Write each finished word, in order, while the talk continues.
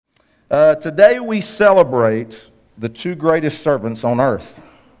Today we celebrate the two greatest servants on earth.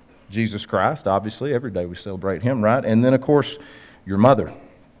 Jesus Christ, obviously, every day we celebrate Him, right? And then, of course, your mother.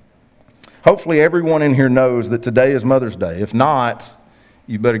 Hopefully everyone in here knows that today is Mother's Day. If not,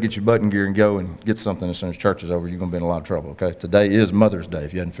 you better get your button gear and go and get something as soon as church is over. You're going to be in a lot of trouble, okay? Today is Mother's Day,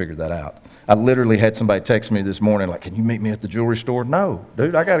 if you hadn't figured that out. I literally had somebody text me this morning, like, can you meet me at the jewelry store? No,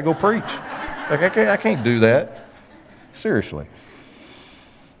 dude, I got to go preach. Like, I can't do that. Seriously.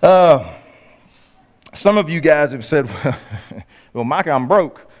 Some of you guys have said, well, Micah, I'm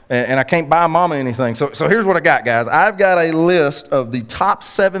broke. And I can't buy Mama anything. So here's what I got, guys. I've got a list of the top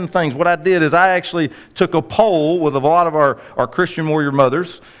 7 things. What I did is I actually took a poll with a lot of our Christian warrior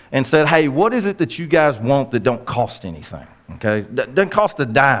mothers and said, hey, what is it that you guys want that don't cost anything? Okay? That doesn't cost a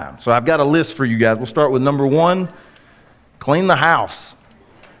dime. So I've got a list for you guys. We'll start with number 1, clean the house.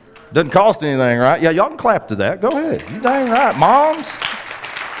 Doesn't cost anything, right? Yeah, y'all can clap to that. Go ahead. You dang right. Moms.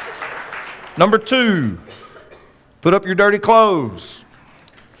 Number 2, put up your dirty clothes.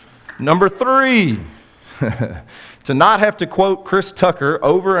 Number 3, to not have to quote Chris Tucker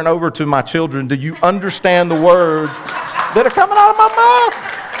over and over to my children, do you understand the words that are coming out of my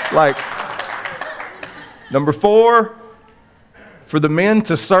mouth? Like, number 4, for the men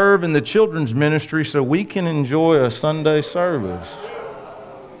to serve in the children's ministry so we can enjoy a Sunday service.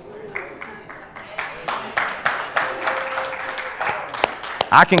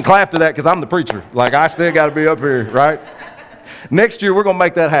 I can clap to that because I'm the preacher. Like, I still got to be up here, right? Next year, we're going to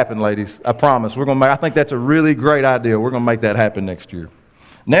make that happen, ladies. I promise. I think that's a really great idea. We're going to make that happen next year.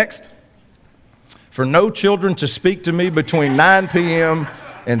 Next, for no children to speak to me between 9 p.m.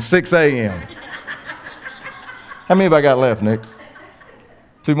 and 6 a.m. How many have I got left, Nick?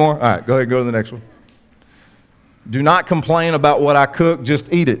 2 more? All right, go ahead and go to the next one. Do not complain about what I cook, just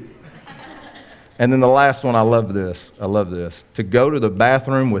eat it. And then the last one, I love this. To go to the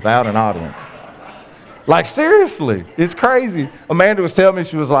bathroom without an audience. Like, seriously, it's crazy. Amanda was telling me,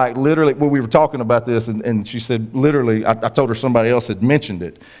 she was like, literally, well, we were talking about this, and she said, literally, I told her somebody else had mentioned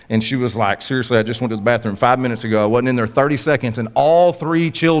it, and she was like, seriously, I just went to the bathroom 5 minutes ago. I wasn't in there 30 seconds, and all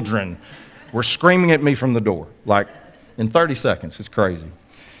 3 children were screaming at me from the door. Like, in 30 seconds. It's crazy.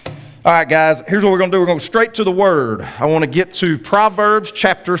 All right, guys, here's what we're going to do. We're going to go straight to the Word. I want to get to Proverbs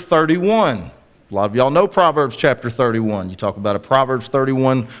chapter 31. A lot of y'all know Proverbs chapter 31. You talk about a Proverbs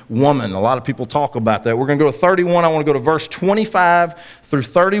 31 woman. A lot of people talk about that. We're going to go to 31. I want to go to verse 25 through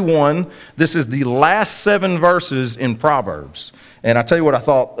 31. This is the last 7 verses in Proverbs. And I tell you what, I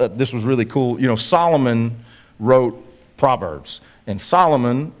thought this was really cool. You know, Solomon wrote Proverbs. And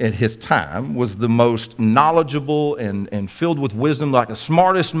Solomon, at his time, was the most knowledgeable and filled with wisdom, like the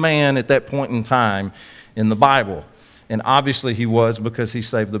smartest man at that point in time in the Bible. And obviously he was, because he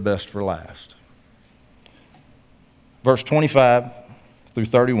saved the best for last. Verse 25 through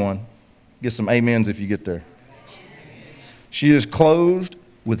 31. Get some amens if you get there. She is clothed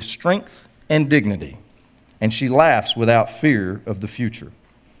with strength and dignity, and she laughs without fear of the future.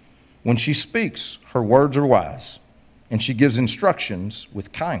 When she speaks, her words are wise, and she gives instructions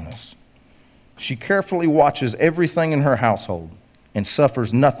with kindness. She carefully watches everything in her household and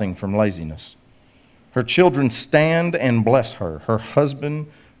suffers nothing from laziness. Her children stand and bless her. Her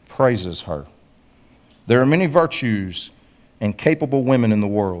husband praises her. There are many virtues and capable women in the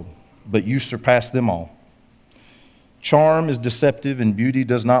world, but you surpass them all. Charm is deceptive and beauty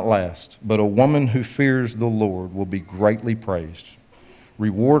does not last, but a woman who fears the Lord will be greatly praised.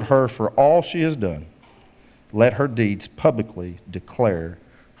 Reward her for all she has done. Let her deeds publicly declare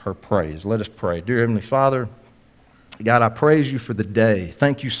her praise. Let us pray. Dear Heavenly Father, God, I praise you for the day.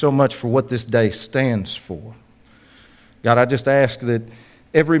 Thank you so much for what this day stands for. God, I just ask that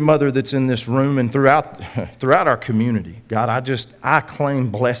every mother that's in this room and throughout our community, God, I claim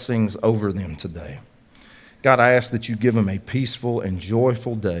blessings over them today. God, I ask that you give them a peaceful and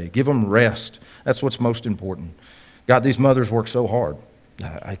joyful day. Give them rest. That's what's most important. God, these mothers work so hard.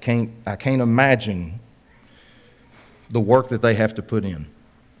 I can't imagine the work that they have to put in.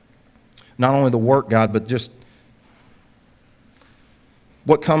 Not only the work, God, but just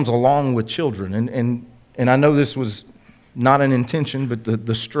what comes along with children. And I know this was not an intention, but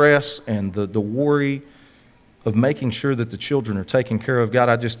the stress and the worry of making sure that the children are taken care of. God,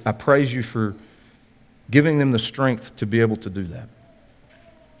 I praise you for giving them the strength to be able to do that.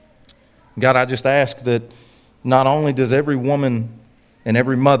 God, I just ask that not only does every woman and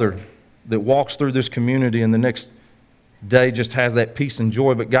every mother that walks through this community in the next day just has that peace and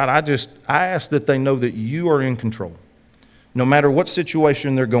joy, but God, I ask that they know that you are in control. No matter what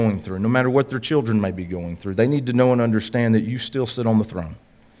situation they're going through, no matter what their children may be going through, they need to know and understand that you still sit on the throne.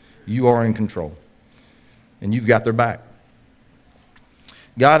 You are in control, and you've got their back.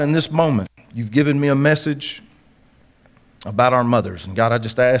 God, in this moment, you've given me a message about our mothers. And God, I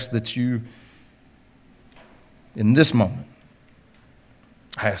just ask that you, in this moment,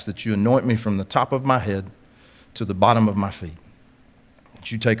 I ask that you anoint me from the top of my head to the bottom of my feet.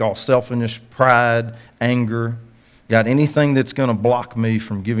 That you take all selfishness, pride, anger, God, anything that's going to block me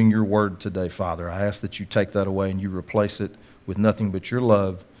from giving your word today, Father, I ask that you take that away and you replace it with nothing but your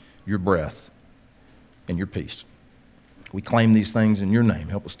love, your breath, and your peace. We claim these things in your name.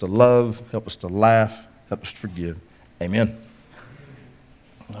 Help us to love, help us to laugh, help us to forgive. Amen.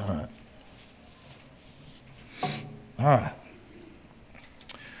 All right. All right.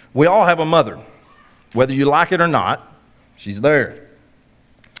 We all have a mother. Whether you like it or not, she's there.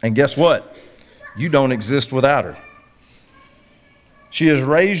 And guess what? You don't exist without her. She has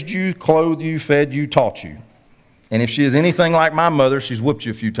raised you, clothed you, fed you, taught you. And if she is anything like my mother, she's whooped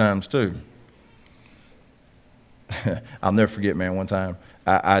you a few times too. I'll never forget, man, one time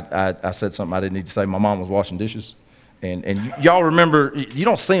I said something I didn't need to say. My mom was washing dishes. And y'all remember, you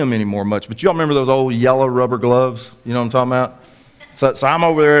don't see them anymore much, but y'all remember those old yellow rubber gloves? You know what I'm talking about? So I'm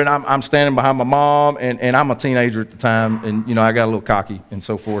over there, and I'm standing behind my mom, and I'm a teenager at the time, and, you know, I got a little cocky and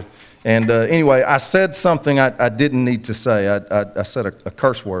so forth. And anyway, I said something I didn't need to say. I said a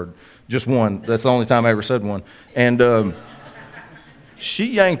curse word, just one. That's the only time I ever said one. And she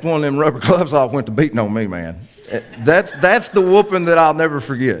yanked one of them rubber gloves off, went to beating on me, man. That's the whooping that I'll never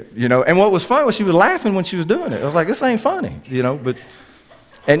forget, you know. And what was funny was she was laughing when she was doing it. I was like, this ain't funny, you know.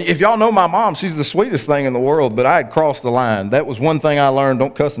 And if y'all know my mom, she's the sweetest thing in the world, but I had crossed the line. That was one thing I learned: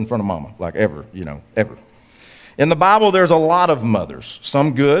 don't cuss in front of mama, like ever, you know, ever. In the Bible, there's a lot of mothers,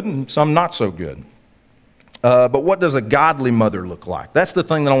 some good and some not so good. But what does a godly mother look like? That's the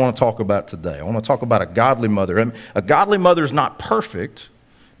thing that I want to talk about today. I want to talk about a godly mother. And a godly mother is not perfect,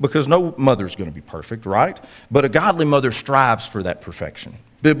 because no mother's going to be perfect, right? But a godly mother strives for that perfection.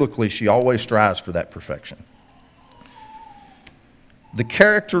 Biblically, she always strives for that perfection. The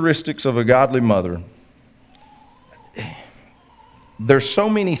characteristics of a godly mother, there's so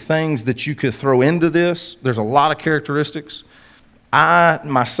many things that you could throw into this. There's a lot of characteristics. I,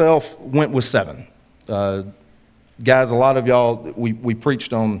 myself, went with 7. Guys, a lot of y'all, we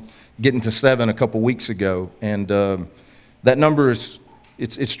preached on getting to 7 a couple weeks ago, and that number is,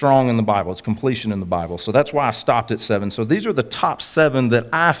 it's strong in the Bible. It's completion in the Bible. So that's why I stopped at 7. So these are the top 7 that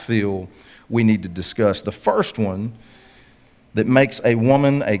I feel we need to discuss. The first one that makes a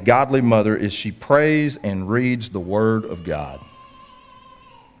woman a godly mother is she prays and reads the Word of God.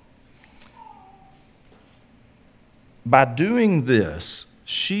 By doing this,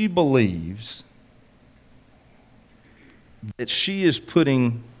 she believes that she is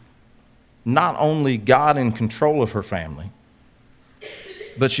putting not only God in control of her family,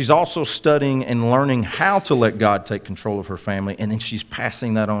 but she's also studying and learning how to let God take control of her family, and then she's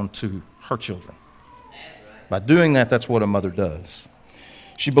passing that on to her children. By doing that, that's what a mother does.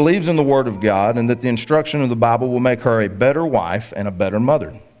 She believes in the Word of God and that the instruction of the Bible will make her a better wife and a better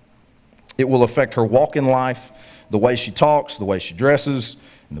mother. It will affect her walk in life, the way she talks, the way she dresses,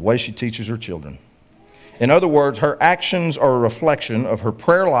 and the way she teaches her children. In other words, her actions are a reflection of her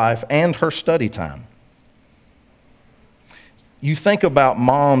prayer life and her study time. You think about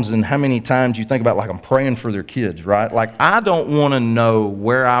moms and how many times you think about, like, I'm praying for their kids, right? Like, I don't want to know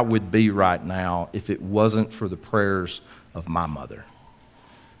where I would be right now if it wasn't for the prayers of my mother.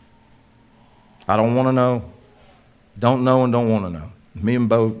 I don't want to know. Don't know and don't want to know. Me and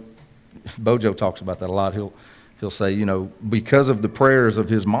Bojo talks about that a lot. He'll say, you know, because of the prayers of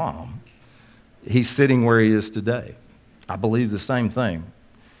his mom, he's sitting where he is today. I believe the same thing.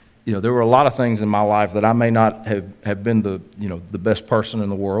 You know, there were a lot of things in my life that I may not have been the best person in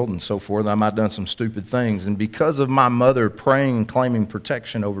the world and so forth. I might have done some stupid things. And because of my mother praying and claiming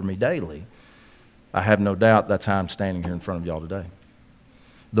protection over me daily, I have no doubt that's how I'm standing here in front of y'all today.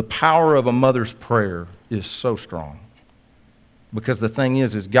 The power of a mother's prayer is so strong. Because the thing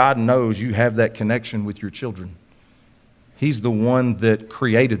is God knows you have that connection with your children. He's the one that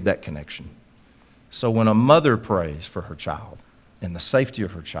created that connection. So when a mother prays for her child, and the safety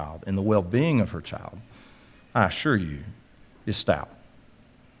of her child, and the well-being of her child, I assure you, is stout.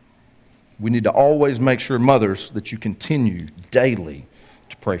 We need to always make sure, mothers, that you continue daily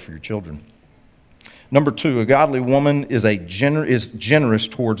to pray for your children. Number 2, a godly woman is generous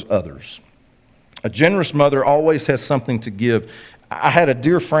towards others. A generous mother always has something to give. I had a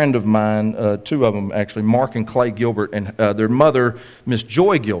dear friend of mine, 2 of them actually, Mark and Clay Gilbert, and their mother, Miss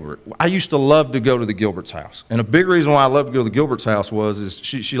Joy Gilbert. I used to love to go to the Gilbert's house. And a big reason why I loved to go to the Gilbert's house was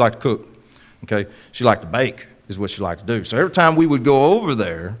she liked to cook. Okay? She liked to bake is what she liked to do. So every time we would go over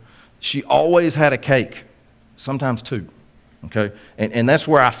there, she always had a cake, sometimes 2. Okay? And that's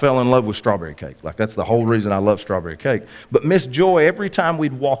where I fell in love with strawberry cake. Like, that's the whole reason I love strawberry cake. But Miss Joy, every time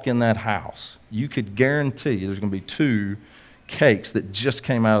we'd walk in that house, you could guarantee there's going to be 2 cakes that just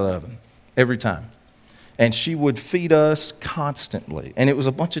came out of the oven. Every time. And she would feed us constantly. And it was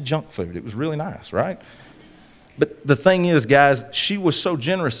a bunch of junk food. It was really nice, right? But the thing is, guys, she was so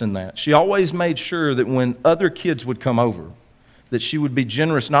generous in that. She always made sure that when other kids would come over, that she would be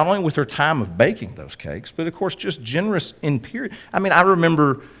generous not only with her time of baking those cakes, but of course just generous in period. I mean, I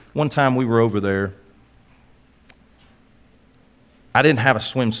remember one time we were over there. I didn't have a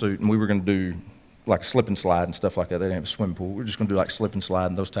swimsuit, and we were going to do like slip and slide and stuff like that. They didn't have a swimming pool. We were just going to do like slip and slide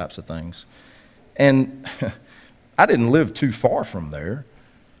and those types of things. And I didn't live too far from there.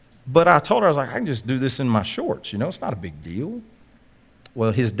 But I told her, I was like, I can just do this in my shorts. You know, it's not a big deal.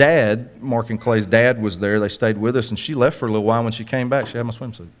 Well, his dad, Mark and Clay's dad, was there. They stayed with us, and she left for a little while. When she came back, she had my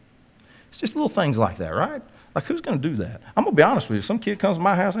swimsuit. It's just little things like that, right? Like, who's going to do that? I'm going to be honest with you. If some kid comes to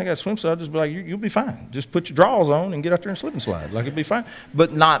my house and ain't got a swimsuit, I'll just be like, you'll be fine. Just put your drawers on and get out there and slip and slide. Like, it'll be fine.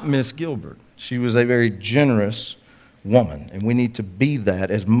 But not Miss Gilbert. She was a very generous woman, and we need to be that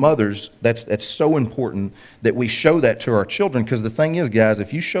as mothers. That's so important that we show that to our children, because the thing is, guys,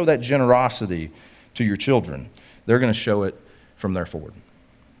 if you show that generosity to your children, they're going to show it from there forward.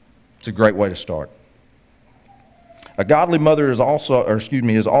 It's a great way to start. A godly mother is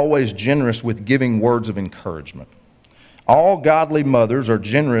always generous with giving words of encouragement. All godly mothers are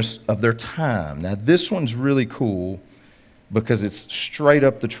generous of their time. Now, this one's really cool because it's straight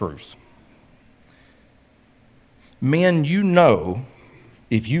up the truth. Men, you know,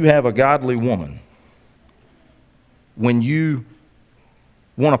 if you have a godly woman, when you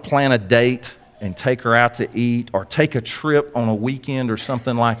want to plan a date and take her out to eat or take a trip on a weekend or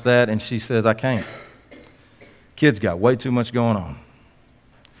something like that, and she says, I can't. Kid's got way too much going on.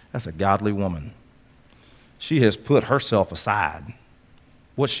 That's a godly woman. She has put herself aside.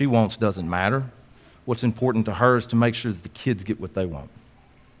 What she wants doesn't matter. What's important to her is to make sure that the kids get what they want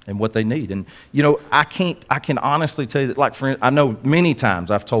and what they need. And, you know, I can honestly tell you that, like, I know many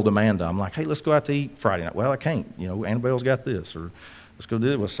times I've told Amanda, I'm like, hey, let's go out to eat Friday night. Well, I can't. You know, Annabelle's got this, or let's go do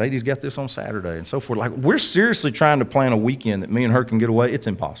it. Well, Sadie's got this on Saturday, and so forth. Like, we're seriously trying to plan a weekend that me and her can get away. It's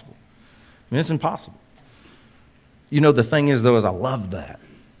impossible. I mean, it's impossible. You know, the thing is, though, is I love that.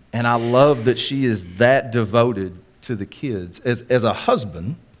 And I love that she is that devoted to the kids. As a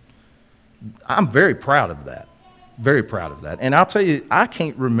husband, I'm very proud of that. Very proud of that. And I'll tell you, I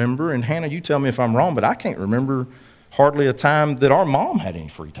can't remember, and Hannah, you tell me if I'm wrong, but I can't remember hardly a time that our mom had any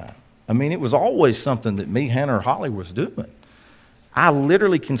free time. I mean, it was always something that me, Hannah, or Holly was doing. I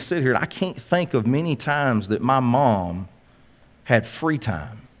literally can sit here, and I can't think of many times that my mom had free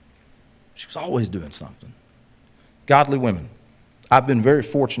time. She was always doing something. Godly women. I've been very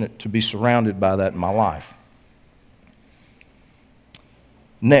fortunate to be surrounded by that in my life.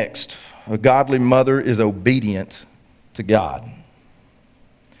 Next, a godly mother is obedient to God.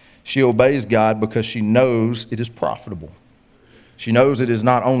 She obeys God because she knows it is profitable. She knows it is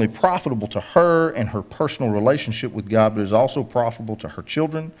not only profitable to her and her personal relationship with God, but it is also profitable to her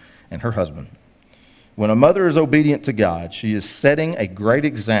children and her husband. When a mother is obedient to God, she is setting a great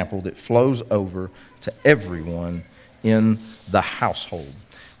example that flows over to everyone in the household.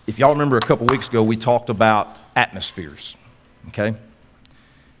 If y'all remember a couple weeks ago, we talked about atmospheres, okay?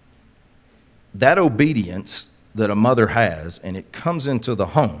 That obedience that a mother has, and it comes into the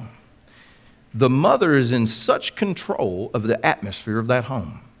home, the mother is in such control of the atmosphere of that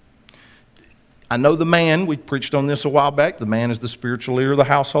home. I know the man, we preached on this a while back, the man is the spiritual leader of the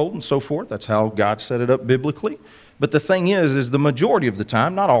household and so forth. That's how God set it up biblically. But the thing is the majority of the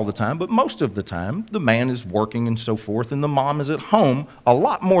time, not all the time, but most of the time, the man is working and so forth, and the mom is at home a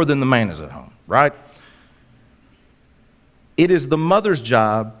lot more than the man is at home, right? It is the mother's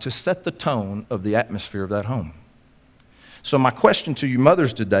job to set the tone of the atmosphere of that home. So my question to you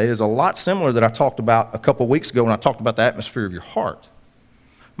mothers today is a lot similar that I talked about a couple weeks ago when I talked about the atmosphere of your heart.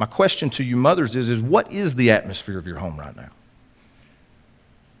 My question to you mothers is what is the atmosphere of your home right now?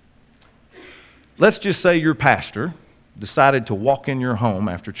 Let's just say your pastor decided to walk in your home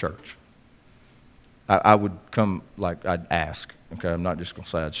after church. I would come, like, I'd ask, okay? I'm not just going to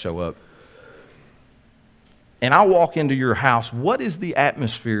say I'd show up. And I walk into your house, what is the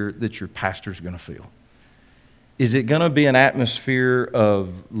atmosphere that your pastor's going to feel? Is it going to be an atmosphere of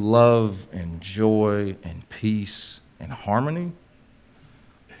love and joy and peace and harmony?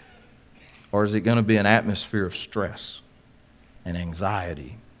 Or is it going to be an atmosphere of stress and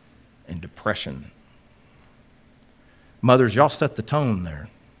anxiety and depression? Mothers, y'all set the tone there.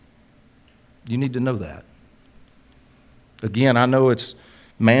 You need to know that. Again, I know it's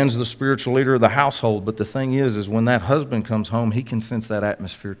Man's the spiritual leader of the household, but the thing is when that husband comes home, he can sense that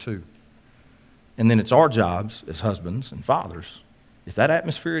atmosphere too. And then it's our jobs as husbands and fathers. If that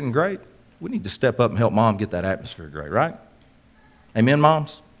atmosphere isn't great, we need to step up and help mom get that atmosphere great, right? Amen,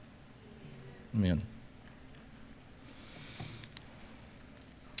 moms? Amen.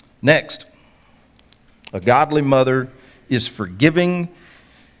 Next, a godly mother is forgiving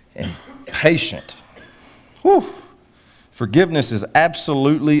and patient. Whew. Forgiveness is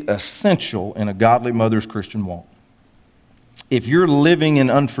absolutely essential in a godly mother's Christian walk. If you're living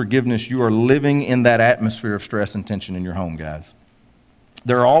in unforgiveness, you are living in that atmosphere of stress and tension in your home, guys.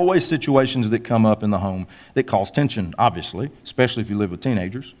 There are always situations that come up in the home that cause tension, obviously, especially if you live with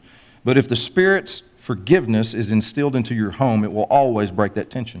teenagers. But if the Spirit's forgiveness is instilled into your home, it will always break that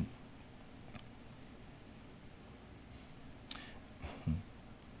tension.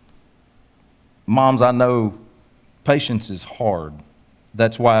 Moms, I know patience is hard.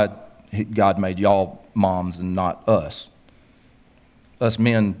 That's why God made y'all moms and not us. Us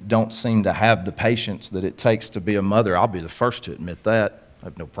men don't seem to have the patience that it takes to be a mother. I'll be the first to admit that. I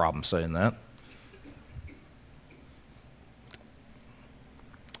have no problem saying that.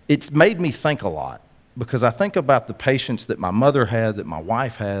 It's made me think a lot because I think about the patience that my mother had, that my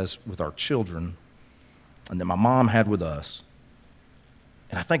wife has with our children, and that my mom had with us.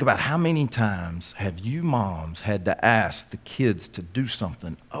 And I think about how many times have you moms had to ask the kids to do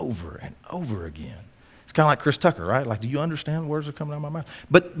something over and over again? It's kind of like Chris Tucker, right? Like, do you understand the words that are coming out of my mouth?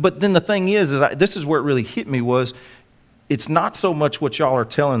 But then the thing is this is where it really hit me was, it's not so much what y'all are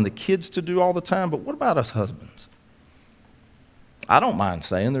telling the kids to do all the time, but what about us husbands? I don't mind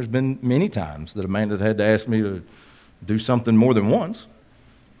saying there's been many times that Amanda's had to ask me to do something more than once,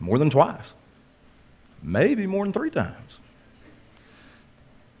 more than twice, maybe more than 3 times.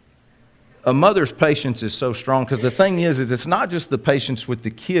 A mother's patience is so strong because the thing is it's not just the patience with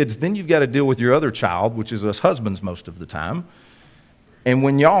the kids. Then you've got to deal with your other child, which is us husbands most of the time. And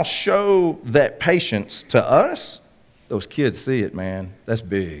when y'all show that patience to us, those kids see it, man. That's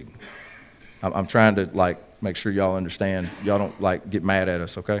big. I'm trying to make sure y'all understand. Y'all don't get mad at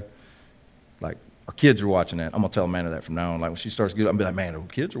us, okay? Our kids are watching that. I'm gonna tell Amanda that from now on. When she starts getting, I'm gonna be like, man,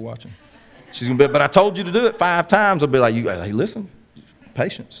 the kids are watching. She's gonna be, but I told you to do it 5 times. I'll be like, hey, listen,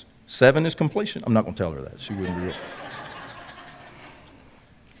 patience. 7 is completion. I'm not going to tell her that. She wouldn't do it.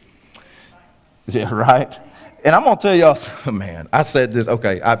 Yeah, right? And I'm going to tell y'all, man, I said this,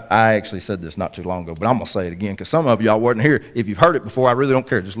 okay, I actually said this not too long ago, but I'm going to say it again because some of y'all weren't here. If you've heard it before, I really don't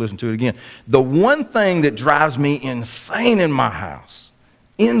care. Just listen to it again. The one thing that drives me insane in my house,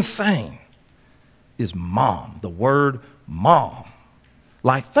 insane, is mom, the word mom.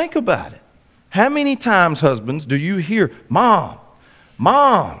 Think about it. How many times, husbands, do you hear, mom,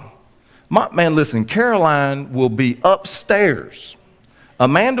 mom? Man, listen, Caroline will be upstairs.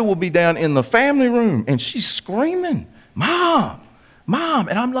 Amanda will be down in the family room, and she's screaming, Mom, Mom.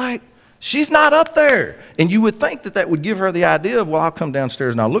 And I'm like, she's not up there. And you would think that would give her the idea of, well, I'll come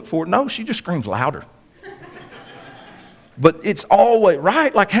downstairs and I'll look for it. No, she just screams louder. But it's always,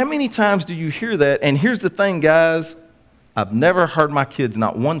 right? How many times do you hear that? And here's the thing, guys. I've never heard my kids,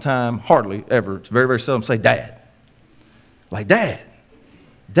 not one time, hardly ever, it's very, very seldom, say, Dad.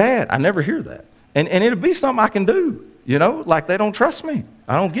 Dad, I never hear that. And it'll be something I can do, they don't trust me.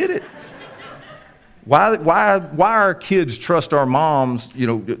 I don't get it. Why our kids trust our moms,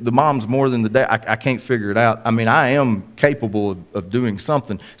 the moms more than the dad? I can't figure it out. I mean, I am capable of doing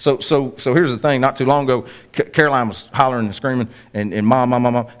something. So here's the thing. Not too long ago, Caroline was hollering and screaming, and mom.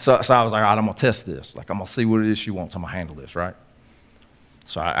 So I was like, all right, I'm going to test this. I'm going to see what it is she wants. I'm going to handle this, right?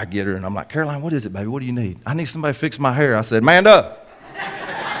 So I get her, and I'm like, Caroline, what is it, baby? What do you need? I need somebody to fix my hair. I said, Amanda.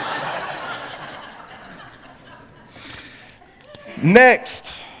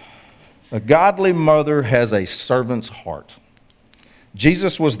 Next, a godly mother has a servant's heart.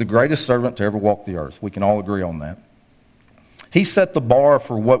 Jesus was the greatest servant to ever walk the earth. We can all agree on that. He set the bar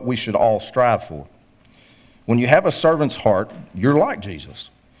for what we should all strive for. When you have a servant's heart, you're like Jesus.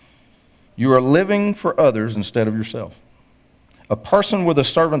 You are living for others instead of yourself. A person with a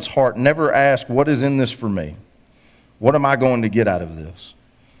servant's heart never asks, what is in this for me? What am I going to get out of this?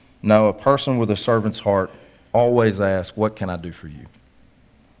 No, a person with a servant's heart always asks, what can I do for you?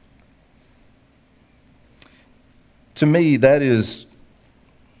 To me, that is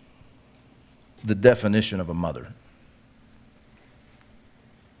the definition of a mother.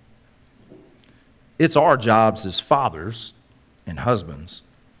 It's our jobs as fathers and husbands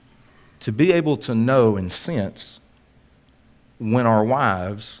to be able to know and sense when our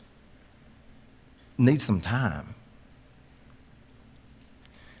wives need some time.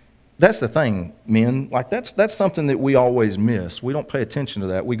 That's the thing, men. Like, that's something that we always miss. We don't pay attention to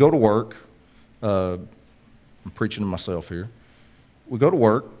that. We go to work. I'm preaching to myself here. We go to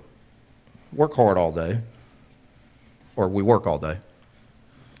work hard all day, or we work all day,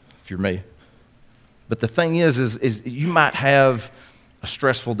 if you're me. But the thing is you might have a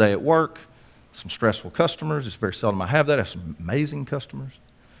stressful day at work, some stressful customers. It's very seldom I have that. I have some amazing customers.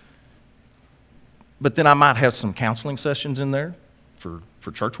 But then I might have some counseling sessions in there for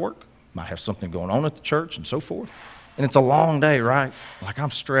church work. Might have something going on at the church and so forth. And it's a long day, right? Like, I'm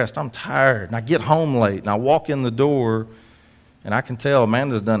stressed, I'm tired, and I get home late, and I walk in the door, and I can tell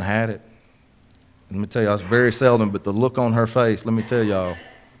Amanda's done had it. Let me tell you, it's very seldom, but the look on her face, let me tell y'all,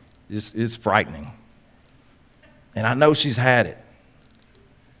 it's frightening. And I know she's had it.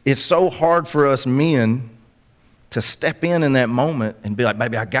 It's so hard for us men to step in that moment and be like,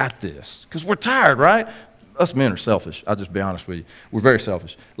 baby, I got this. Because we're tired, right? Us men are selfish. I'll just be honest with you. We're very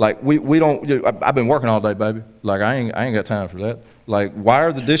selfish. Like, we don't, I've been working all day, baby. Like, I ain't got time for that. Like, why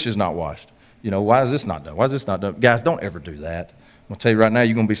are the dishes not washed? Why is this not done? Why is this not done? Guys, don't ever do that. I'm going to tell you right now,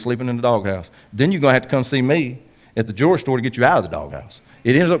 you're going to be sleeping in the doghouse. Then you're going to have to come see me at the jewelry store to get you out of the doghouse.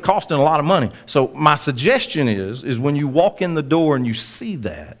 It ends up costing a lot of money. So my suggestion is when you walk in the door and you see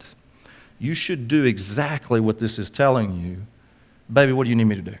that, you should do exactly what this is telling you. Baby, what do you need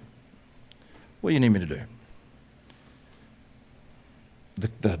me to do? What do you need me to do?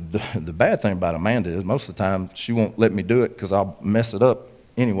 The bad thing about Amanda is most of the time she won't let me do it because I'll mess it up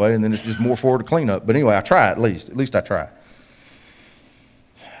anyway, and then it's just more for her to clean up. But anyway, I try at least. At least I try.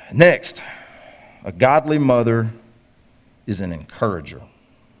 Next, a godly mother is an encourager.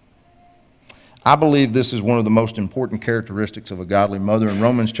 I believe this is one of the most important characteristics of a godly mother. In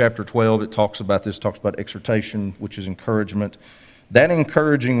Romans chapter 12, it talks about this, talks about exhortation, which is encouragement. That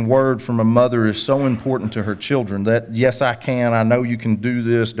encouraging word from a mother is so important to her children that, yes, I can. I know you can do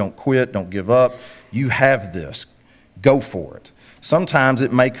this. Don't quit. Don't give up. You have this. Go for it. Sometimes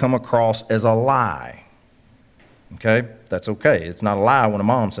it may come across as a lie. Okay? That's okay. It's not a lie when a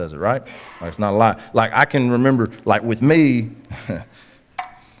mom says it, right? Like, it's not a lie. Like, I can remember, like with me,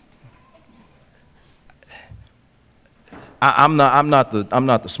 I'm not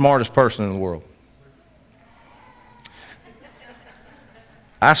the smartest person in the world.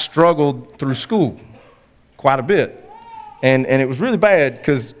 I struggled through school quite a bit. And it was really bad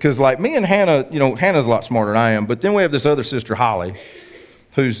because like me and Hannah, Hannah's a lot smarter than I am, but then we have this other sister, Holly,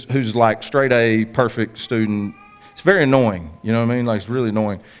 who's like straight A, perfect student. It's very annoying, you know what I mean? Like, it's really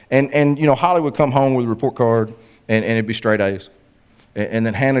annoying. And Holly would come home with a report card and it'd be straight A's. And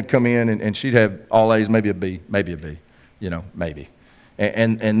then Hannah'd come in and she'd have all A's, maybe a B, maybe. Maybe.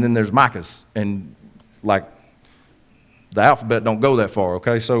 And then there's Micah's, and like, the alphabet don't go that far,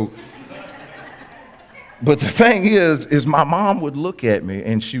 okay? So, but the thing is my mom would look at me,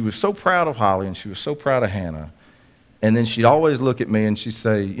 and she was so proud of Holly, and she was so proud of Hannah, and then she'd always look at me, and she'd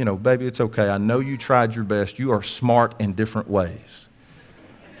say, baby, it's okay. I know you tried your best. You are smart in different ways.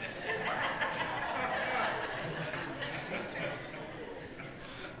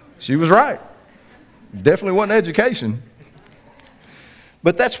 She was right. Definitely wasn't education.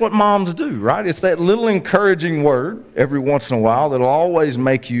 But that's what moms do, right? It's that little encouraging word every once in a while that'll always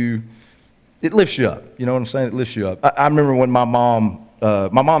make you, it lifts you up. You know what I'm saying? It lifts you up. I remember when my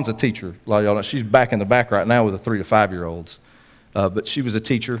mom's a teacher. A lot of y'all know. She's back in the back right now with the 3 to 5 year olds. But she was a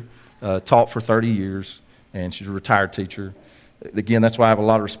teacher, taught for 30 years, and she's a retired teacher. Again, that's why I have a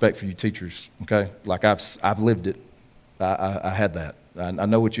lot of respect for you teachers, okay? Like, I've lived it. I had that. I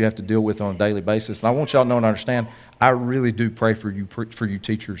know what you have to deal with on a daily basis. And I want y'all to know and understand, I really do pray for you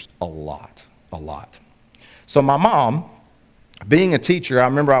teachers a lot. So my mom, being a teacher, I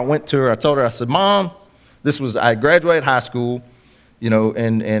remember I went to her, I told her, I said, Mom, I graduated high school,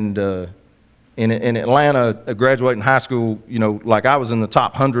 and in Atlanta, graduating high school, like I was in the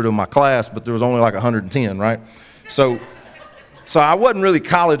top 100 of my class, but there was only like 110, right? So I wasn't really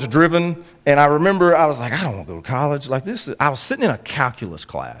college driven, and I remember I was like, I don't want to go to college. Like this, I was sitting in a calculus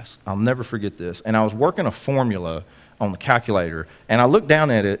class. I'll never forget this. And I was working a formula on the calculator, and I looked down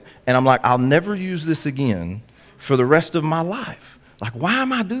at it, and I'm like, I'll never use this again for the rest of my life. Like, why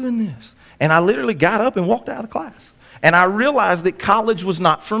am I doing this? And I literally got up and walked out of the class. And I realized that college was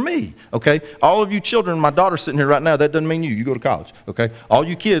not for me, okay? All of you children, my daughter's sitting here right now, that doesn't mean you go to college, okay? All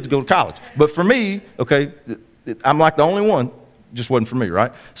you kids go to college. But for me, okay, I'm like the only one. Just wasn't for me,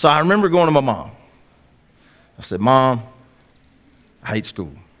 right? So I remember going to my mom. I said, Mom, I hate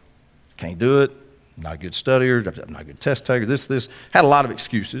school. Can't do it. I'm not a good studier. I'm not a good test taker. This. Had a lot of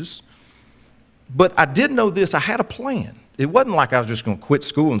excuses. But I did know this. I had a plan. It wasn't like I was just going to quit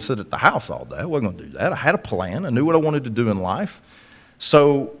school and sit at the house all day. I wasn't going to do that. I had a plan. I knew what I wanted to do in life.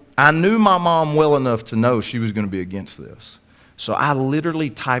 So I knew my mom well enough to know she was going to be against this. So I literally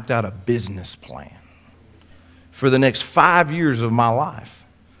typed out a business plan for the next 5 years of my life.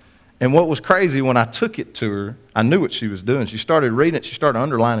 And what was crazy, when I took it to her, I knew what she was doing. She started reading it. She started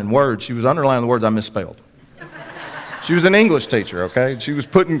underlining words. She was underlining the words I misspelled. She was an English teacher, okay? She was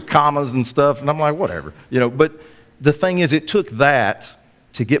putting commas and stuff, and I'm like, whatever. But the thing is, it took that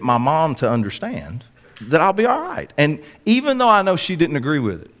to get my mom to understand that I'll be all right. And even though I know she didn't agree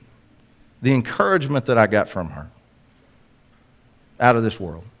with it, the encouragement that I got from her, out of this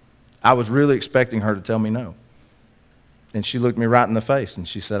world, I was really expecting her to tell me no. And she looked me right in the face and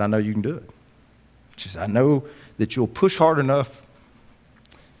she said, I know you can do it. She said, I know that you'll push hard enough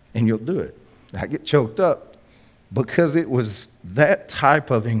and you'll do it. I get choked up because it was that type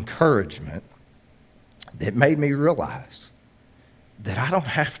of encouragement that made me realize that I don't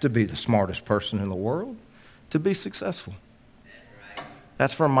have to be the smartest person in the world to be successful.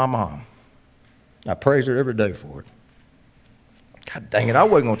 That's from my mom. I praise her every day for it. God dang it, I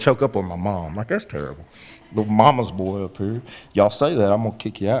wasn't going to choke up on my mom. Like, that's terrible. Little mama's boy up here. Y'all say that, I'm going to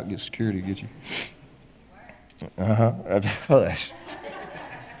kick you out and get security to get you. Hush.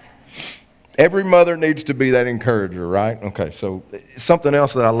 Every mother needs to be that encourager, right? Okay, so something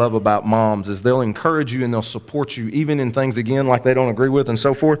else that I love about moms is they'll encourage you and they'll support you even in things, again, like they don't agree with and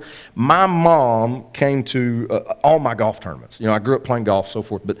so forth. My mom came to all my golf tournaments. I grew up playing golf, so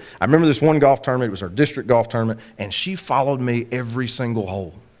forth. But I remember this one golf tournament. It was our district golf tournament, and she followed me every single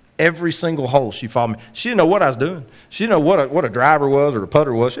hole. Every single hole she followed me. She didn't know what I was doing. She didn't know what a driver was or a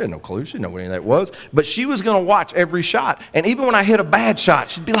putter was. She had no clue. She didn't know what any of that was. But she was going to watch every shot. And even when I hit a bad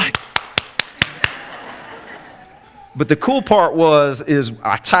shot, she'd be like... But the cool part is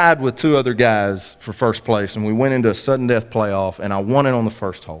I tied with 2 other guys for first place, and we went into a sudden death playoff, and I won it on the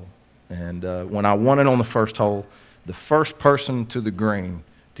first hole. And when I won it on the first hole, the first person to the green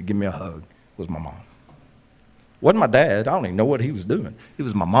to give me a hug was my mom. Wasn't my dad. I don't even know what he was doing. It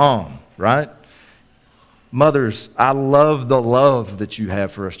was my mom, right? Mothers, I love the love that you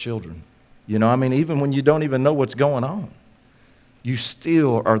have for us children. Even when you don't even know what's going on, you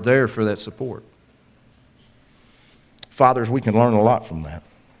still are there for that support. Fathers, we can learn a lot from that.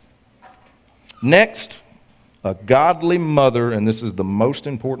 Next, a godly mother, and this is the most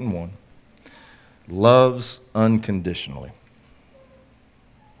important one, loves unconditionally.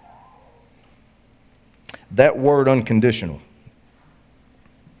 That word unconditional,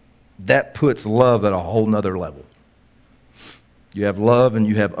 that puts love at a whole nother level. You have love and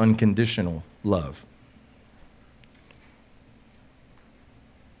you have unconditional love.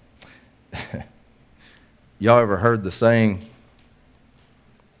 Y'all ever heard the saying,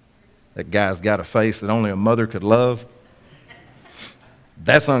 that guy's got a face that only a mother could love?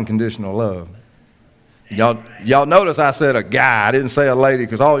 That's unconditional love. Y'all notice I said a guy. I didn't say a lady,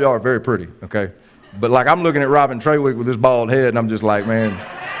 because all y'all are very pretty, okay? But like, I'm looking at Robin Trawick with his bald head, and I'm just like, man,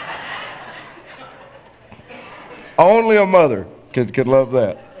 only a mother could love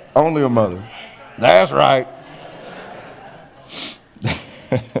that. Only a mother. That's right.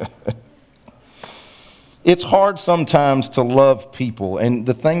 It's hard sometimes to love people, and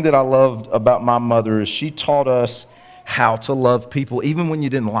the thing that I loved about my mother is she taught us how to love people even when you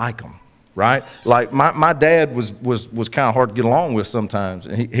didn't like them, right? Like my dad was kind of hard to get along with sometimes,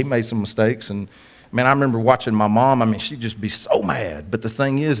 and he made some mistakes, and man, I remember watching my mom. She'd just be so mad, but the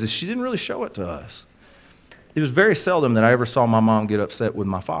thing is she didn't really show it to us. It was very seldom that I ever saw my mom get upset with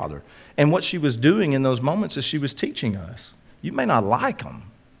my father, and what she was doing in those moments is she was teaching us, you may not like them,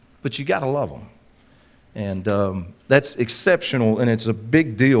 but you got to love them. And that's exceptional, and it's a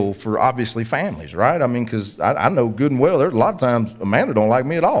big deal for, obviously, families, right? Because I know good and well there's a lot of times Amanda don't like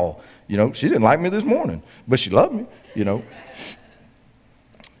me at all. She didn't like me this morning, but she loved me,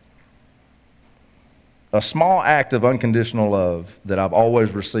 A small act of unconditional love that I've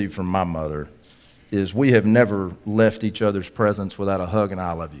always received from my mother is we have never left each other's presence without a hug and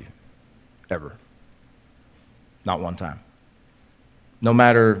I love you, ever. Not one time. No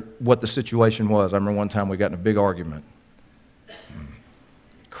matter what the situation was. I remember one time we got in a big argument.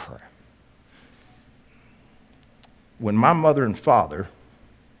 Crap. When my mother and father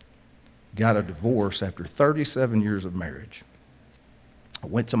got a divorce after 37 years of marriage, I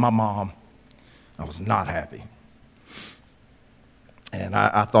went to my mom. I was not happy. And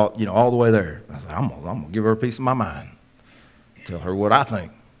I thought, all the way there, I said, I'm going to give her a piece of my mind. Tell her what I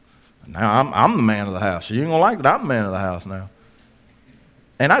think. Now I'm the man of the house. She ain't going to like that I'm the man of the house now.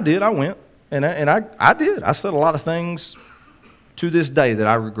 And I did. I went. And I did. I said a lot of things to this day that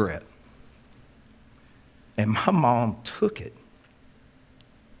I regret. And my mom took it.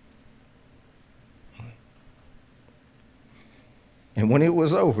 And when it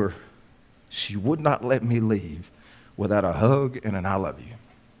was over, she would not let me leave without a hug and an I love you.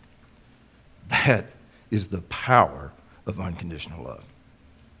 That is the power of unconditional love.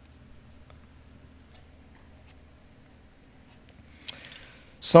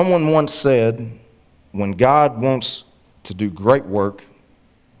 Someone once said, when God wants to do great work,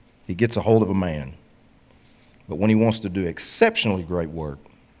 he gets a hold of a man. But when he wants to do exceptionally great work,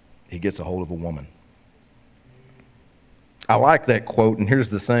 he gets a hold of a woman. I like that quote, and here's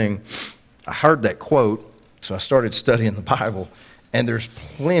the thing. I heard that quote, so I started studying the Bible, and there's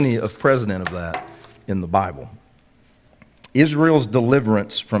plenty of precedent of that in the Bible. Israel's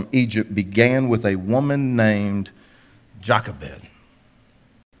deliverance from Egypt began with a woman named Jochebed,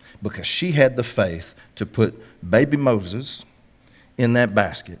 because she had the faith to put baby Moses in that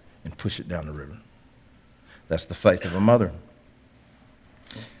basket and push it down the river. That's the faith of a mother.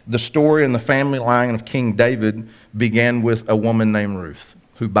 The story in the family line of King David began with a woman named Ruth,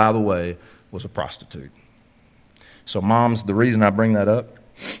 who, by the way, was a prostitute. So moms, the reason I bring that up,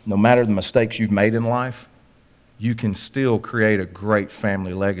 no matter the mistakes you've made in life, you can still create a great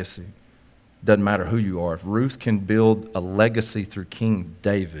family legacy. Doesn't matter who you are. If Ruth can build a legacy through King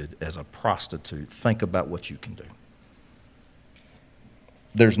David as a prostitute, think about what you can do.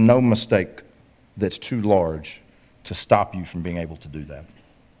 There's no mistake that's too large to stop you from being able to do that.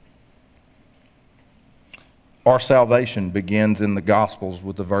 Our salvation begins in the Gospels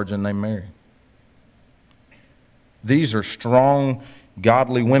with a virgin named Mary. These are strong,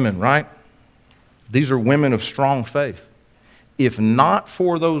 godly women, right? These are women of strong faith. If not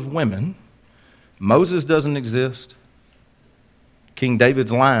for those women, Moses doesn't exist, King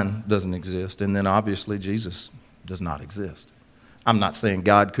David's line doesn't exist, and then obviously Jesus does not exist. I'm not saying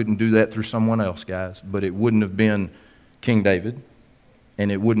God couldn't do that through someone else, guys, but it wouldn't have been King David,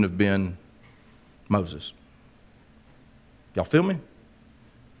 and it wouldn't have been Moses. Y'all feel me?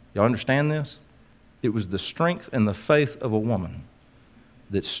 Y'all understand this? It was the strength and the faith of a woman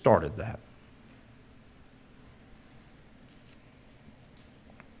that started that.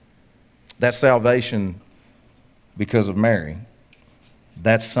 That salvation because of Mary,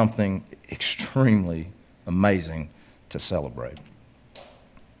 that's something extremely amazing to celebrate.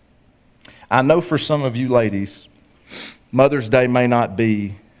 I know for some of you ladies, Mother's Day may not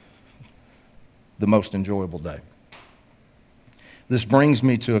be the most enjoyable day. This brings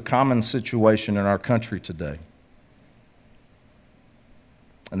me to a common situation in our country today,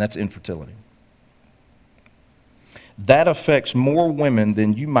 and that's infertility. That affects more women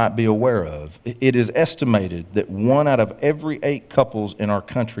than you might be aware of. It is estimated that 1 out of every 8 couples in our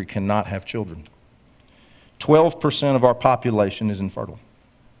country cannot have children. 12% of our population is infertile.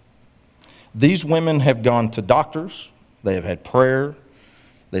 These women have gone to doctors, they have had prayer,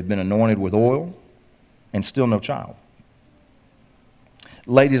 they've been anointed with oil, and still no child.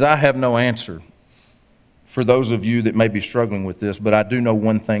 Ladies, I have no answer for those of you that may be struggling with this, but I do know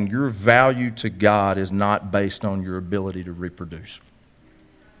one thing. Your value to God is not based on your ability to reproduce.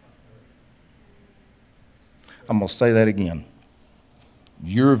 I'm going to say that again.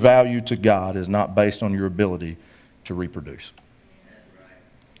 Your value to God is not based on your ability to reproduce.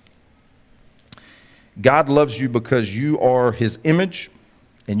 God loves you because you are His image,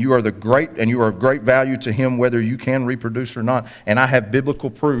 and you are of great value to Him whether you can reproduce or not. And I have biblical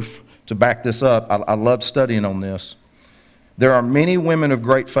proof to back this up. I love studying on this. There are many women of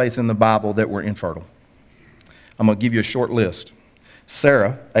great faith in the Bible that were infertile. I'm going to give you a short list.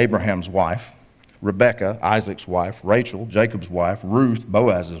 Sarah, Abraham's wife; Rebekah, Isaac's wife; Rachel, Jacob's wife; Ruth,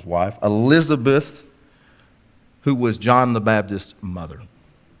 Boaz's wife; Elizabeth, who was John the Baptist's mother.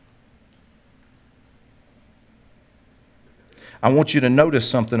 I want you to notice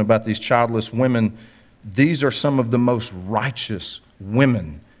something about these childless women. These are some of the most righteous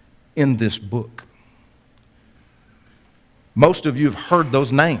women in this book. Most of you have heard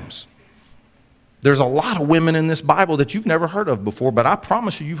those names. There's a lot of women in this Bible that you've never heard of before, but I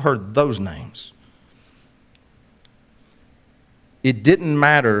promise you, you've heard those names. It didn't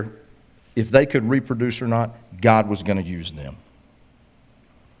matter if they could reproduce or not, God was going to use them.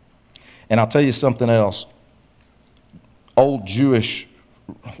 And I'll tell you something else. Old Jewish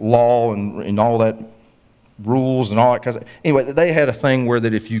law and all that rules and all that kind of, anyway, they had a thing where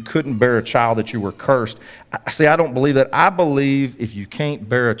that if you couldn't bear a child that you were cursed. I don't believe that. I believe if you can't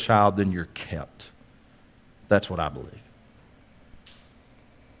bear a child, then you're kept. That's what I believe.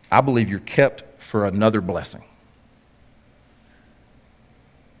 I believe you're kept for another blessing.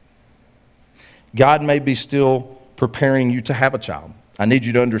 God may be still preparing you to have a child. I need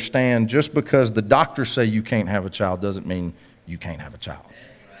you to understand, just because the doctors say you can't have a child doesn't mean you can't have a child.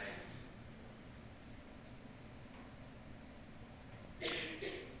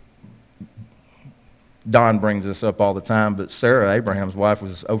 Don brings this up all the time, but Sarah, Abraham's wife,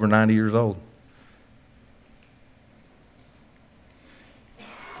 was over 90 years old.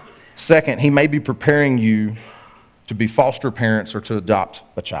 Second, he may be preparing you to be foster parents or to adopt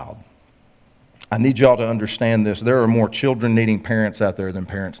a child. I need y'all to understand this. There are more children needing parents out there than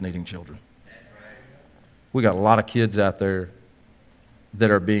parents needing children. We got a lot of kids out there that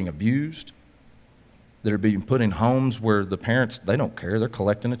are being abused, that are being put in homes where the parents, they don't care. They're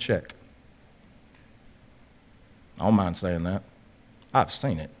collecting a check. I don't mind saying that. I've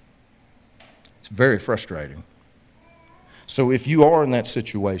seen it. It's very frustrating. So if you are in that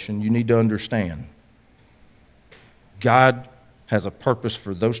situation, you need to understand God has a purpose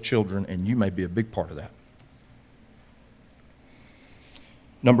for those children, and you may be a big part of that.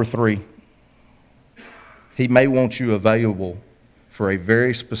 Number 3, he may want you available for a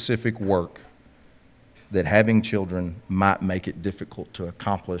very specific work that having children might make it difficult to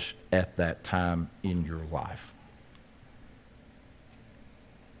accomplish at that time in your life.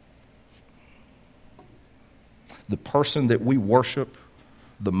 The person that we worship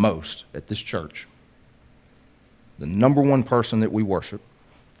the most at this church, the number one person that we worship,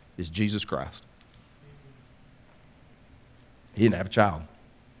 is Jesus Christ. He didn't have a child.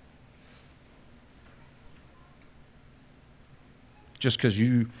 Just because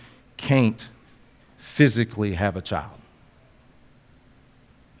you can't physically have a child,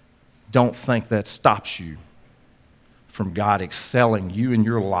 don't think that stops you from God excelling you in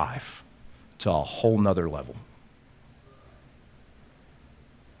your life to a whole nother level.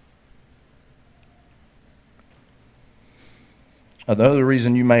 Another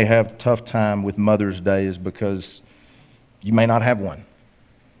reason you may have a tough time with Mother's Day is because you may not have one.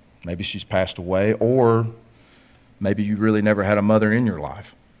 Maybe she's passed away, or maybe you really never had a mother in your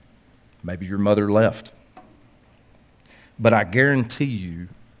life. Maybe your mother left. But I guarantee you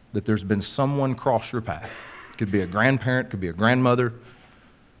that there's been someone cross your path. It could be a grandparent, it could be a grandmother,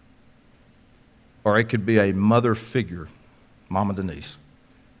 or it could be a mother figure, Mama Denise.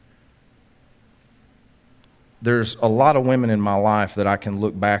 There's a lot of women in my life that I can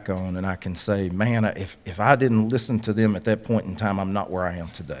look back on and I can say, man, if I didn't listen to them at that point in time, I'm not where I am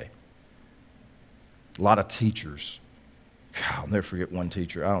today. A lot of teachers. God, I'll never forget one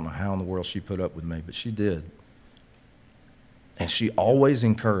teacher. I don't know how in the world she put up with me, but she did. And she always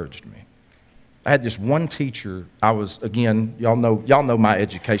encouraged me. I had this one teacher. I was, again, y'all know my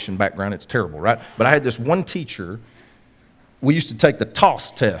education background. It's terrible, right? But I had this one teacher. We used to take the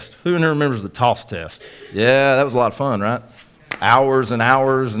TOS test. Who remembers the TOS test? Yeah, that was a lot of fun, right? Hours and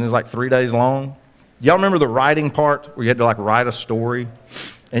hours, and it was like 3 days long. Y'all remember the writing part where you had to like write a story?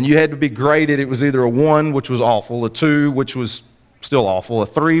 And you had to be graded. It was either a 1, which was awful, a 2, which was still awful, a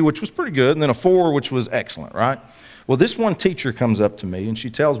 3, which was pretty good, and then a 4, which was excellent, right? Well, this one teacher comes up to me, and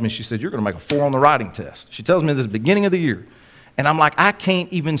she tells me, she said, you're going to make a 4 on the writing test. She tells me this at the beginning of the year. And I'm like, I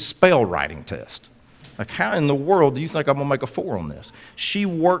can't even spell writing test. Like, how in the world do you think I'm going to make a 4 on this? She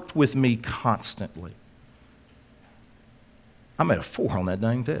worked with me constantly. I made a 4 on that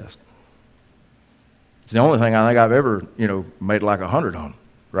dang test. It's the only thing I think I've ever, made like 100 on,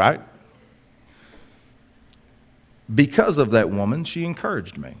 right? Because of that woman, she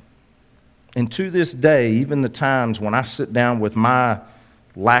encouraged me. And to this day, even the times when I sit down with my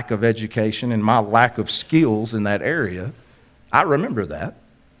lack of education and my lack of skills in that area, I remember that.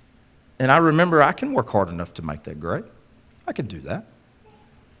 And I remember I can work hard enough to make that grade. I can do that.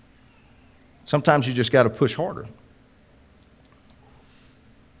 Sometimes you just got to push harder.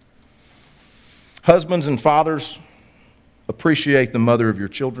 Husbands and fathers, appreciate the mother of your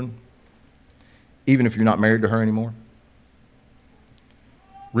children, even if you're not married to her anymore.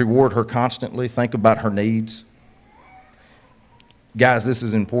 Reward her constantly. Think about her needs. Guys, this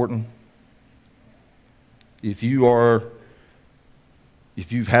is important. If you've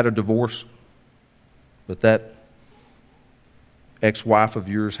had a divorce, but that ex-wife of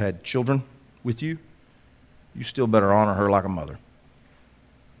yours had children with you, you still better honor her like a mother,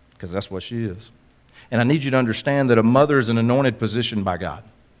 because that's what she is. And I need you to understand that a mother is an anointed position by God,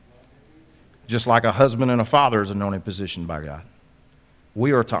 just like a husband and a father is an anointed position by God.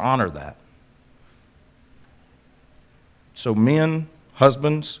 We are to honor that. So men,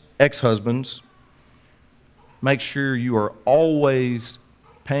 husbands, ex-husbands, make sure you are always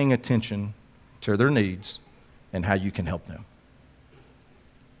paying attention to their needs and how you can help them.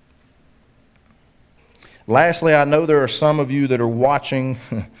 Lastly, I know there are some of you that are watching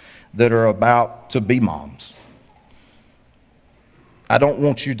that are about to be moms. I don't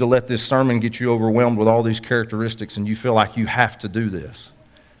want you to let this sermon get you overwhelmed with all these characteristics and you feel like you have to do this.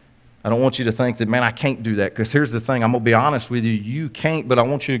 I don't want you to think that, man, I can't do that. Because here's the thing. I'm going to be honest with you. You can't, but I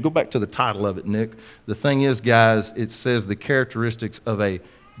want you to go back to the title of it, Nick. The thing is, guys, it says the characteristics of a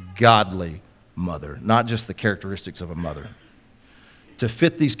godly mother, not just the characteristics of a mother. To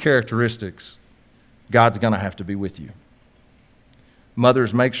fit these characteristics, God's going to have to be with you.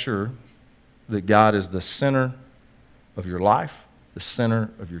 Mothers, make sure that God is the center of your life, the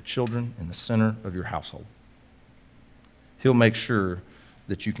center of your children, and the center of your household. He'll make sure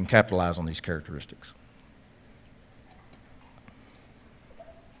that you can capitalize on these characteristics.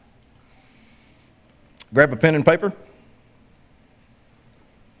 Grab a pen and paper.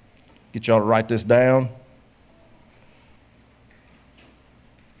 Get y'all to write this down.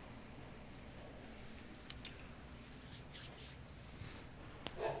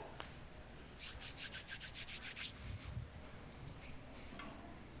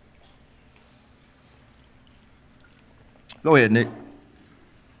 Go ahead, Nick.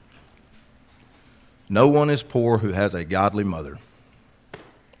 No one is poor who has a godly mother.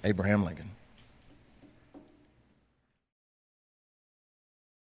 Abraham Lincoln.